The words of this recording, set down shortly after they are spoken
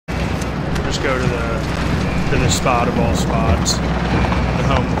just go to the spot of all spots, the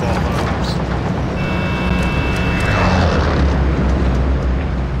home of all homes.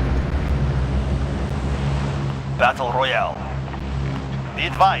 Battle Royale. Be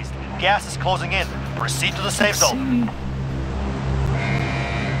advised, gas is closing in. Proceed to the safe zone.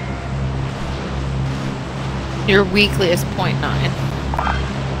 Your weekly is 0.9.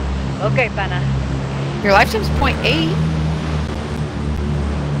 Okay, Panna. Your lifetime's 0.8.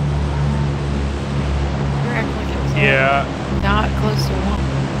 You're acting like it's Yeah. not close to 1.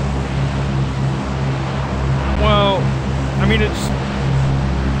 Well, I mean, it's...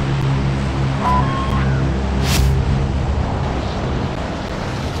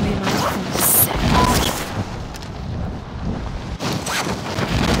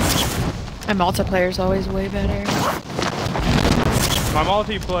 My multiplayer's always way better. My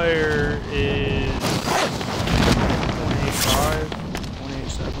multiplayer is 185,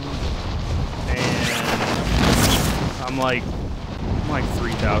 187, and I'm like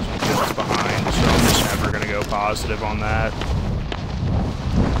 3,000 kills behind, so I'm just never gonna go positive on that.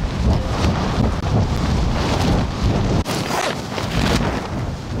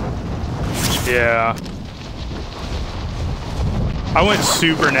 Yeah. I went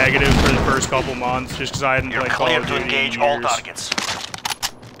super negative for the first couple months just because I hadn't played Call of Duty in years. You're clear to engage all targets.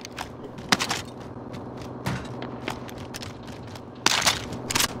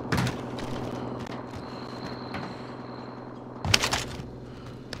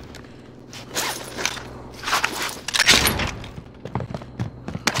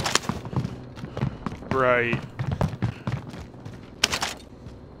 Right.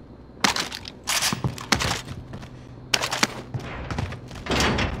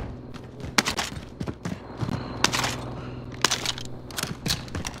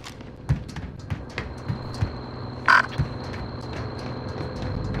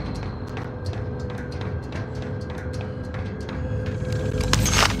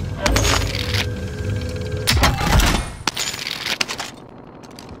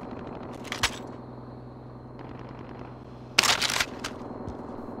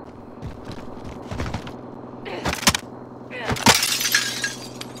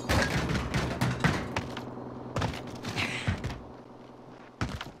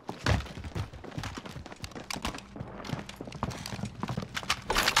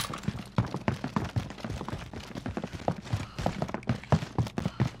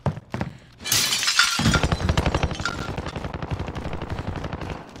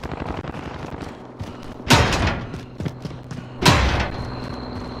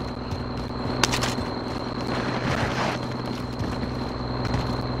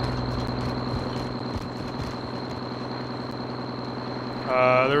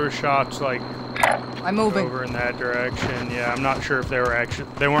 There were shots like I'm moving over in that direction. Yeah, I'm not sure if they were actually.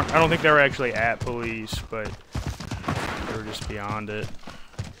 They weren't. I don't think they were actually at police, but they were just beyond it.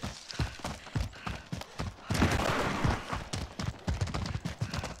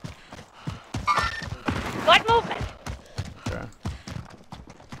 Light movement. Okay.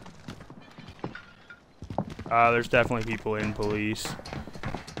 There's definitely people in police.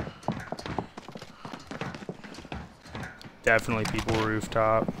 Definitely people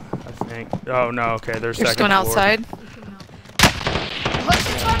rooftop, I think. Oh no, okay, there's You're second just going floor. outside?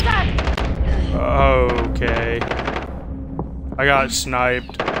 Okay. I got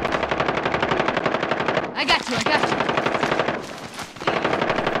sniped. I got you.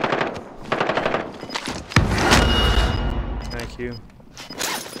 Thank you.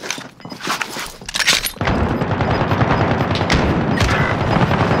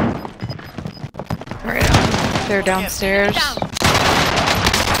 Right. They're downstairs.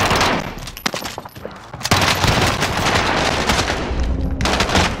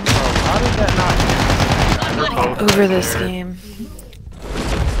 How did that not hit? Over this game.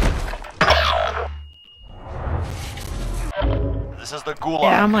 This is the gulag.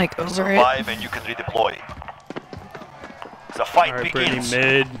 Yeah, I'm like over Survive and you can redeploy. The fight Alright, begins. pretty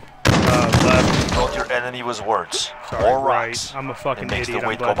mid. Left. Told your enemy with words. Sorry, Or right. rocks. I'm a fucking It makes the idiot. I'm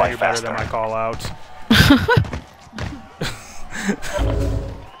wait glad go by that you're better than faster. my call-outs.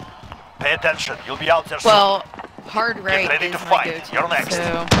 Pay attention. You'll be out there soon. Well, hard right ready is to my fight. go-to. You're next.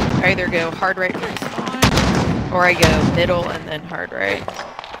 So I either go hard right for spawn, or I go middle and then hard right.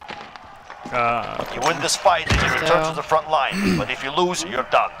 You win this fight and you return to the front line. But if you lose, you're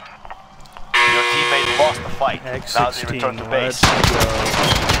done. Your teammate lost the fight. Now they return to base.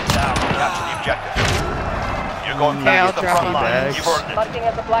 Now capture the objective. You're going Okay, back I'll to the drop front you line. bags. You've earned it. Marking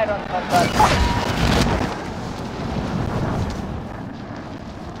a supply run contract.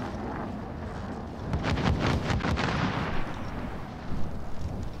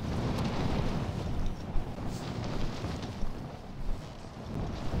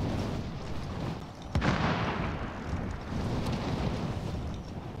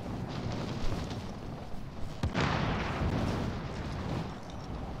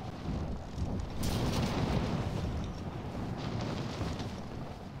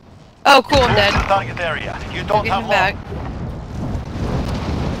 Oh, cool, I'm dead. Target area. You I'll don't get have him long. back.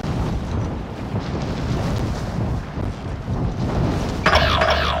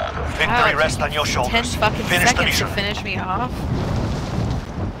 Victory Wow, rests on your 10 shoulders. fucking Finish the seconds to mission. finish me off.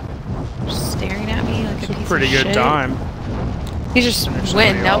 Just staring at me like It's a a piece pretty of good shit. time. He just Finish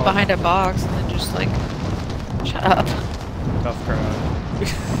went, somebody knelt off. behind a box, and then just like, shut up. Tough crowd.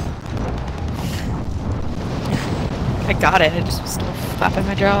 I got it. I just was still flapping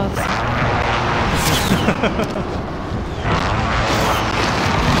my jaws.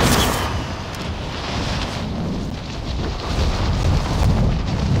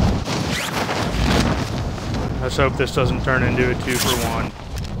 Let's hope this doesn't turn into a 2-for-1.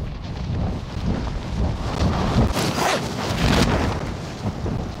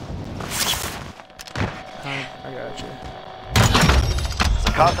 I got you.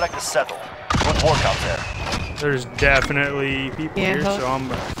 The contract is settled. Good work out there. There's definitely people Yeah, here, hell- so I'm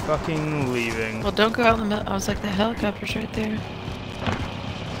fucking leaving. Well, don't go out in the middle. I was like, the helicopter's right there.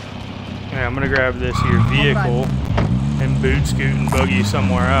 Yeah, I'm gonna grab this here vehicle and boot scoot and boogie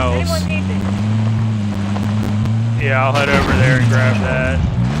somewhere else. Anyone needs it? Yeah, I'll head over there and grab that.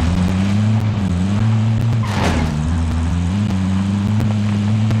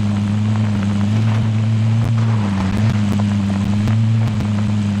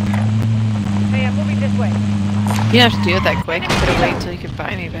 Hey, I'm moving this way. You don't have to do it that quick. You could have waited until you could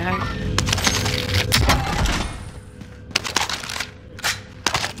buy me back.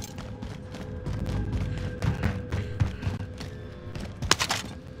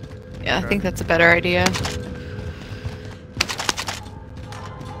 Yeah, I think that's a better idea.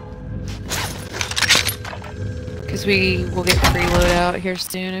 Because we will get free loadout here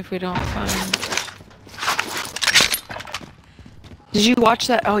soon if we don't find... Did you watch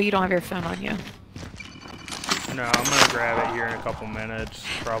that? Oh, you don't have your phone on you. No, I'm gonna grab it here in a couple minutes,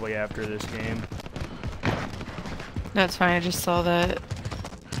 probably after this game. No, it's fine. I just saw that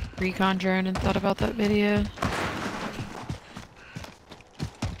recon drone and thought about that video.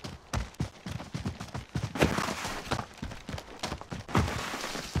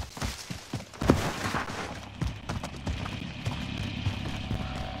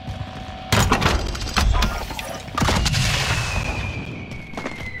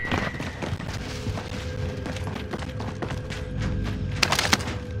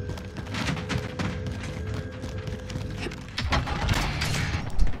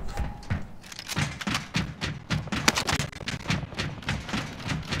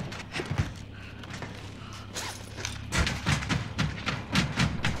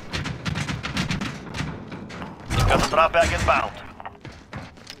 Got the drop back inbound.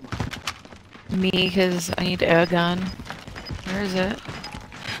 Me, because I need a gun. Where is it?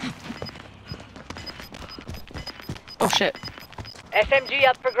 Oh shit. SMG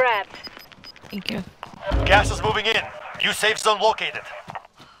up for grabs. Thank you. Gas is moving in. New safe zone located.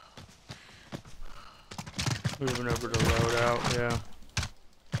 Moving over to loadout, yeah.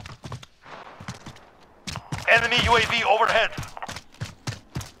 Enemy UAV overhead.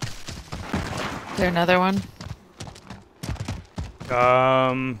 Is there another one?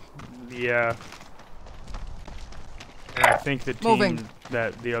 Yeah. And I think the team Moving.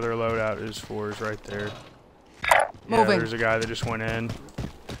 that the other loadout is for is right there. Yeah, Moving. there's a guy that just went in.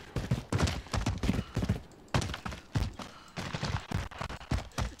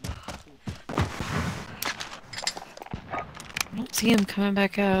 I don't see him coming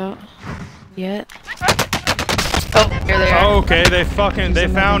back out yet. Oh, here they are. Oh, okay, they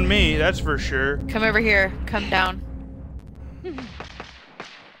found me, that's for sure. Come over here. Come down. Got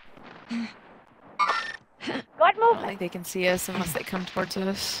I don't movement. think they can see us unless they come towards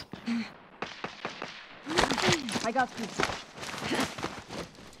us. I got you.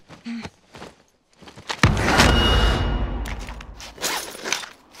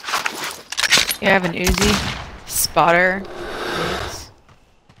 Yeah, I have an Uzi. Spotter. Thanks.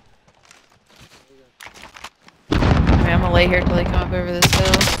 I mean, I'm gonna lay here till they come up over this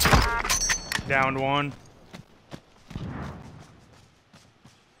hill. Downed one.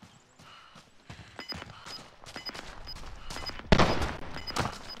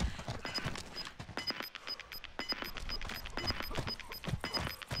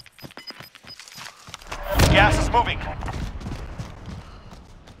 Gas is moving.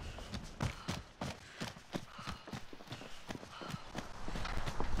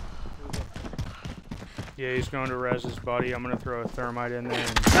 Yeah, he's going to res his buddy. I'm gonna throw a thermite in there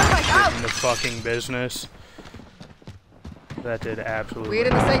and get into fucking business. That did absolutely. We're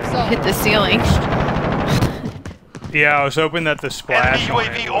in the safe zone. Hit the ceiling. Yeah, I was hoping that the Enemy splash on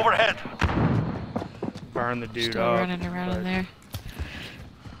UAV it would overhead. burn the dude Still up. running around in there.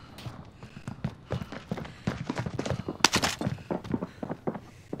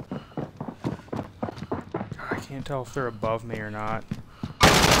 Can't tell if they're above me or not.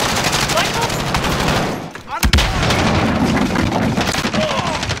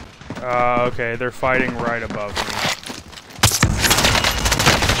 Okay, they're fighting right above me.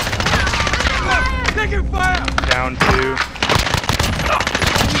 Taking fire! Down 2.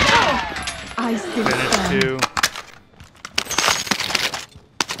 I still Finished stand. 2.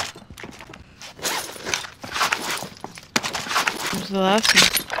 Where's the last one?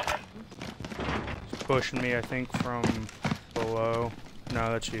 Pushing me, I think, from below.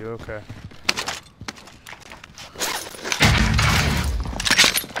 No, that's you. Okay.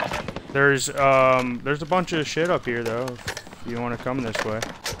 There's a bunch of shit up here though. If you want to come this way.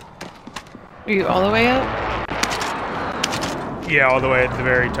 Are you all the way up? Yeah, all the way at the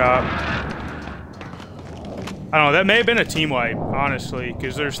very top. I don't know. That may have been a team wipe, honestly,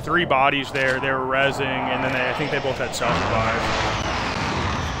 because there's 3 bodies there. They were rezzing, and then I think they both had self-revive.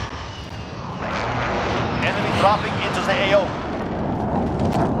 Enemy dropping into the AO.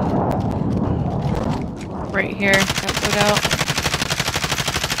 Right here. Got put out.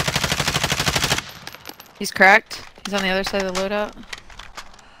 He's cracked. He's on the other side of the loadout.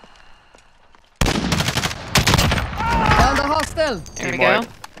 Found a hostile. There we Team go. wipe.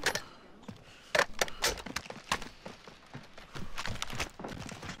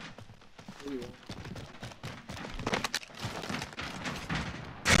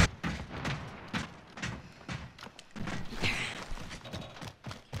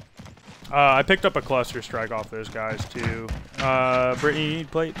 I picked up a cluster strike off those guys too. Brittany, you need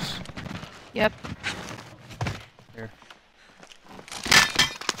plates? Yep. Here.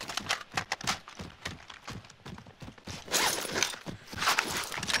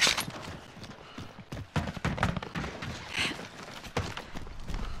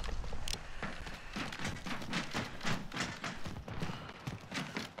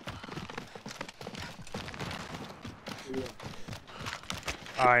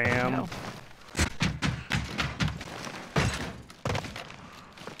 I am. No.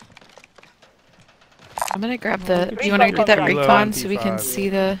 I'm gonna grab the. Do you want to get that Kilo recon so we can MP5. see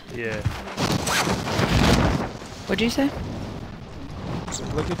the? Yeah. What'd you say? So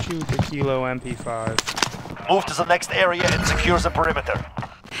look at you, the Kilo MP5. Move to the next area and secure the perimeter.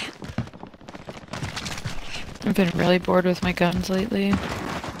 I've been really bored with my guns lately.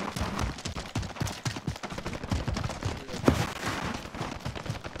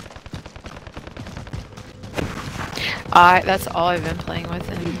 That's all I've been playing with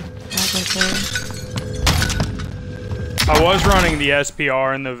in multiplayer. I was running the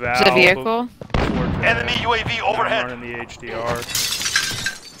SPR and the Valve. Is it a vehicle? Enemy UAV I'm overhead. running the HDR.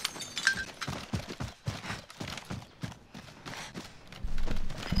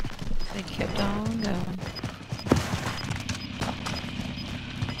 They kept on going.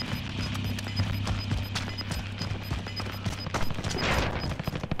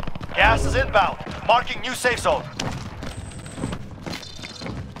 Gas is inbound. Marking new safe zone.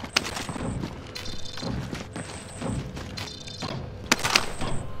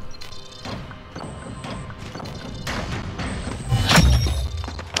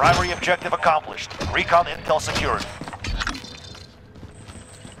 Primary objective accomplished. Recon intel secured.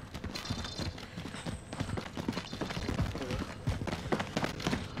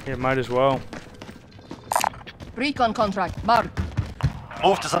 Yeah, might as well. Recon contract marked.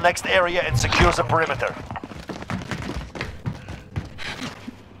 Move to the next area and secure the perimeter.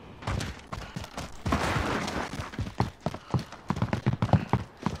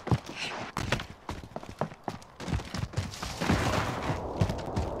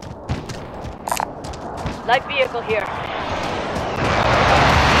 Light vehicle here.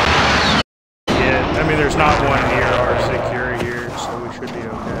 Yeah, I mean, there's not one near our security here, so we should be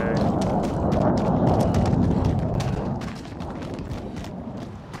okay.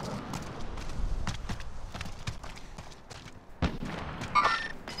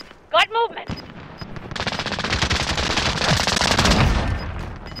 Got movement.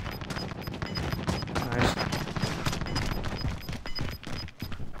 Nice.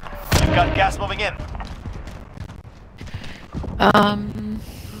 You've got gas moving in.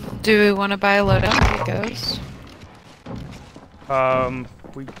 Do we want to buy a loadout if it goes?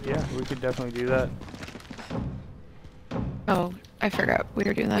 We could definitely do that. Oh, I forgot we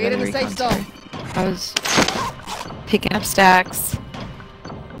were doing that. We're at in a the safe recon zone. today. I was picking up stacks.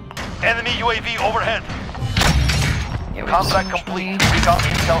 Enemy UAV overhead. Yeah, we have so Contract much complete. money. Recon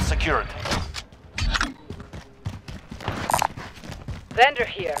intel secured. Vendor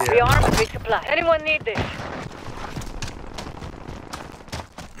here. Yeah. Rearm and resupply. Anyone need this?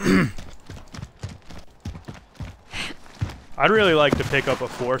 I'd really like to pick up a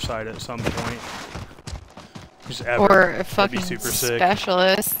 4-side at some point. Because guys ever. Or a That'd fucking be super sick.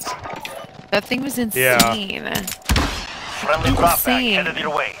 specialist. That thing was insane. Friendly drop back Insane. headed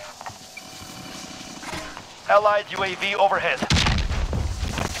your way. Allied UAV overhead.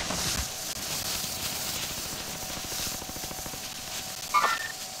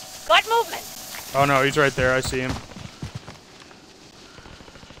 Got movement. Oh no, he's right there. I see him.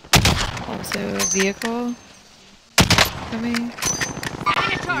 Also a vehicle coming.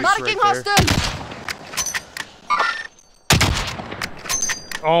 He's Marking right there. hostile.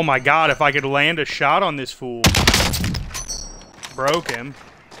 Oh my god, if I could land a shot on this fool. Broke him.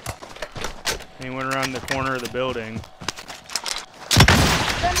 And he went around the corner of the building.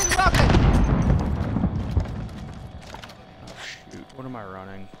 Sending rocket. Oh shoot, what am I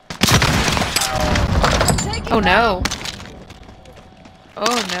running? Oh no.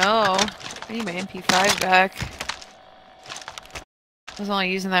 Oh no. I need my MP5 back. I was only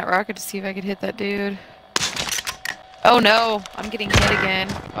using that rocket to see if I could hit that dude. Oh no, I'm getting hit again.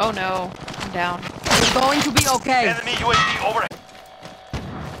 Oh no, I'm down. You're going to be okay. Enemy UAV overhead.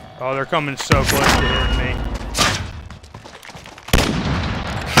 Oh, they're coming so close to hitting me.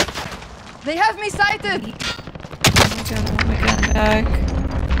 They have me sighted. Oh my god, I want my gun back.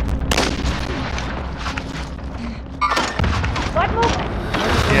 Got movement.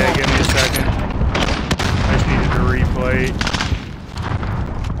 Yeah, give me a second. I just needed to replay.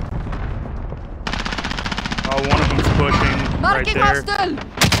 Oh, one of them's pushing right Marking there. hostile.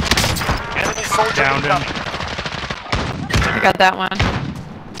 Enemy soldier Downed him. incoming. I got that one.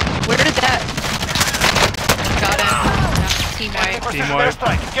 Where did that? Got him. Team Enemy wipe. precision Team wipe.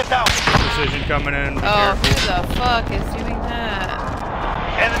 airstrike. Get down. Precision coming in. Be Oh, who careful. the fuck is doing that?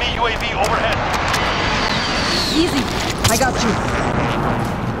 Enemy UAV overhead. Easy. I got you.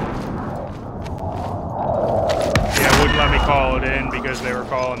 Yeah, it wouldn't let me call it in because they were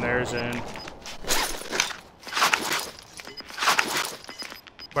calling theirs in.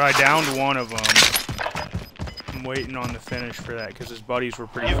 But I downed one of them. I'm waiting on the finish for that because his buddies were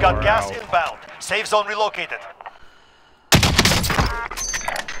pretty You've far got gas out. inbound. Safe zone relocated.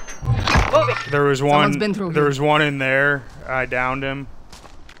 Moving. There was Someone's one. been through There here. was one in there. I downed him.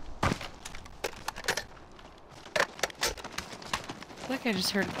 I feel like I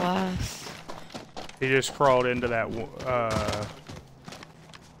just heard glass. He just crawled into that.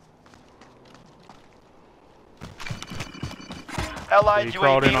 Allied He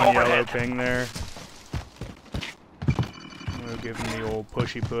crawled in UAV on yellow overhead. ping there. We'll give him the old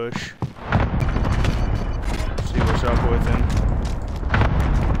pushy push. See what's up with him.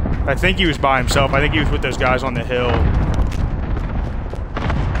 I think he was by himself. I think he was with those guys on the hill.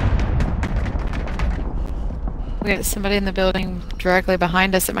 We got somebody in the building directly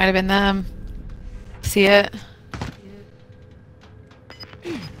behind us. It might have been them. See it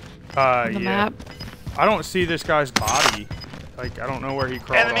on the Yeah. map? I don't see this guy's body. Like, I don't know where he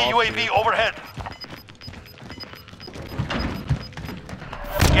crawled Enemy off UAV to. overhead.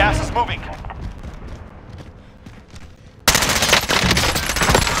 Gas is moving.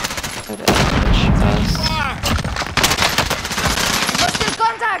 Go to push us. Hostile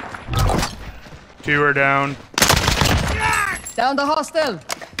contact. Two are down. Down the hostile.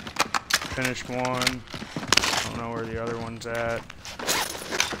 Finished one. I don't know where the other one's at.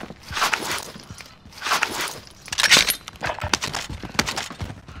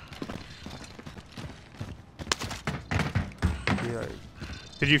 Yeah.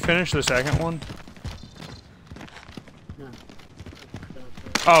 Did you finish the second one? No.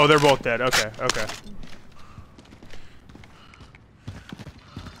 Oh, they're both dead. Okay, okay.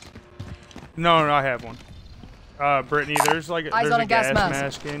 No, I have one. Brittany, there's like Eyes there's on a a gas gas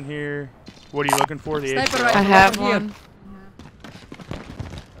mask. mask in here. What are you looking for? The Sniper HVR? rifle. I have over here. one.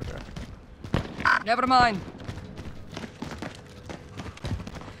 Okay. Never mind.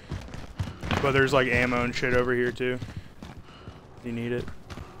 But there's like ammo and shit over here too. If you need it.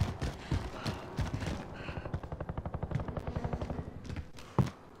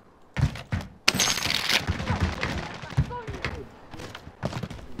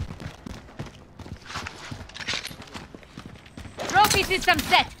 Trophy system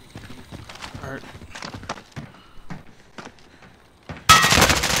set. Alright.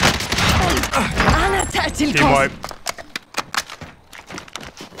 أنا تأتي Team wipe. القصد.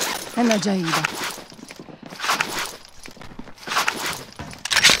 أنا جيدة.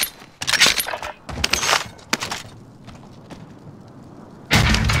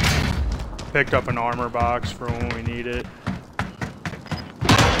 Picked up an armor box for when we need it.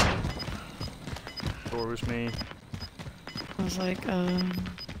 Or was me. I was like,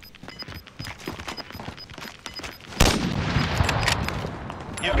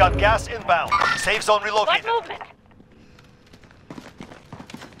 You've got gas inbound. Safe zone Got relocated. movement.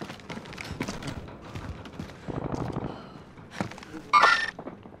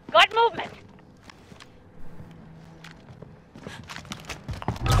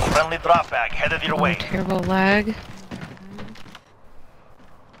 Friendly drop bag headed your way. Terrible lag.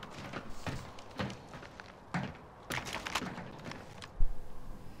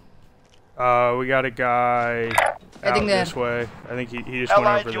 We got a guy out this way. I think he just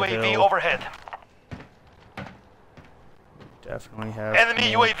Allied went over the UAV hill. overhead. Definitely have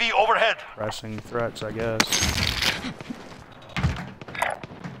Enemy more UAV overhead. pressing threats, I guess.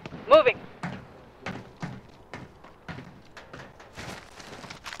 Moving.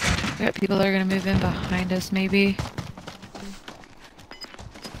 We got people that are gonna move in behind us, maybe.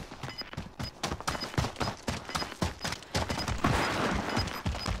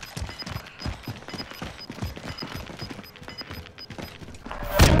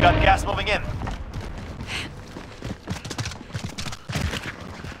 Got gas moving in.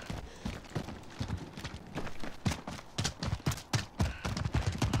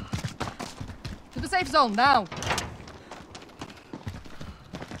 To the safe zone, now!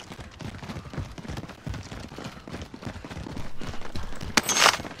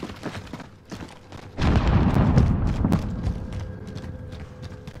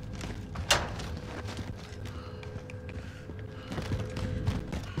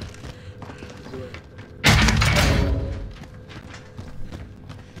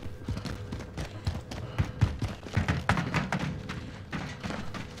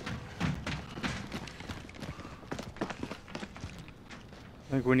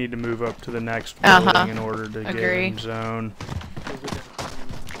 I think we need to move up to the next building in order to get Agree. in zone.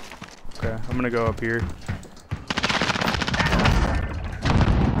 Okay, I'm gonna go up here.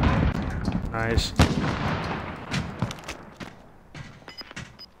 Nice.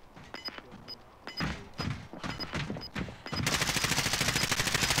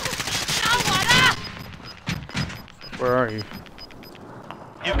 Where are you?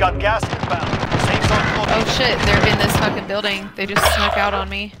 You've got gas inbound. Safe zone located. Oh shit, they're in this fucking building. They just snuck out on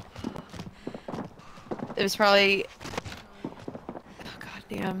me. It was probably... Oh, god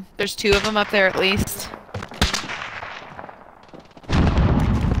damn. There's 2 of them up there at least.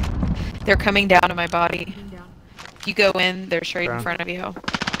 They're coming down to my body. If you go in, they're straight in front of you.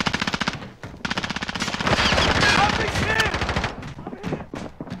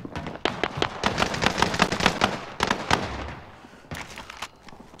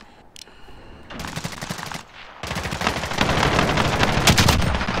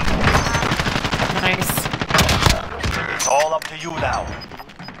 Nice. It's all up to you now.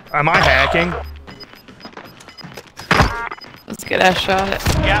 Am I hacking? That's a good ass shot.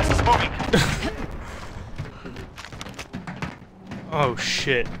 Gas is moving. Oh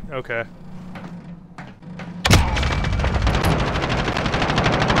shit. Okay.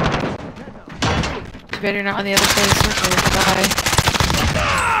 Too bad you're not on the other side of the circle. Bye.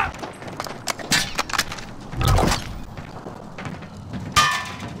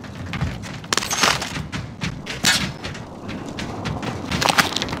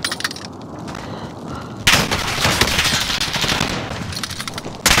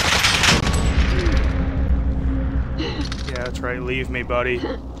 Yeah, that's right. Leave me, buddy.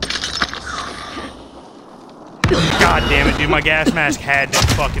 God damn it, dude. My gas mask had to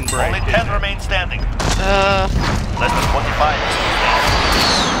fucking break. Only 10 remain standing. Less than 25.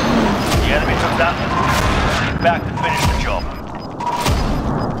 The enemy took that one. Get back to finish the job.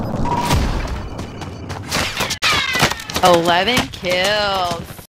 11 kills.